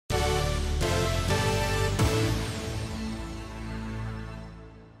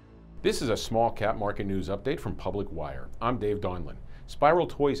This is a small cap market news update from Public Wire. I'm Dave Donlin. Spiral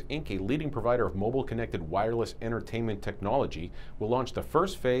Toys Inc., a leading provider of mobile connected wireless entertainment technology, will launch the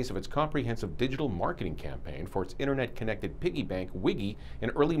first phase of its comprehensive digital marketing campaign for its internet connected piggy bank, Wiggy,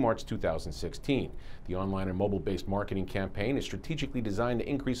 in early March 2016. The online and mobile based marketing campaign is strategically designed to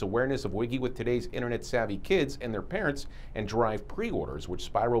increase awareness of Wiggy with today's internet savvy kids and their parents and drive pre-orders, which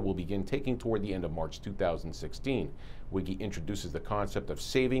Spiral will begin taking toward the end of March 2016. Wiggy introduces the concept of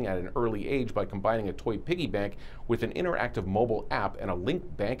saving at an early age by combining a toy piggy bank with an interactive mobile app and a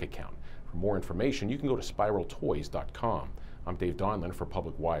linked bank account. For more information, you can go to spiraltoys.com. I'm Dave Donlin for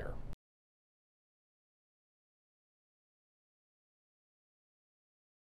Public Wire.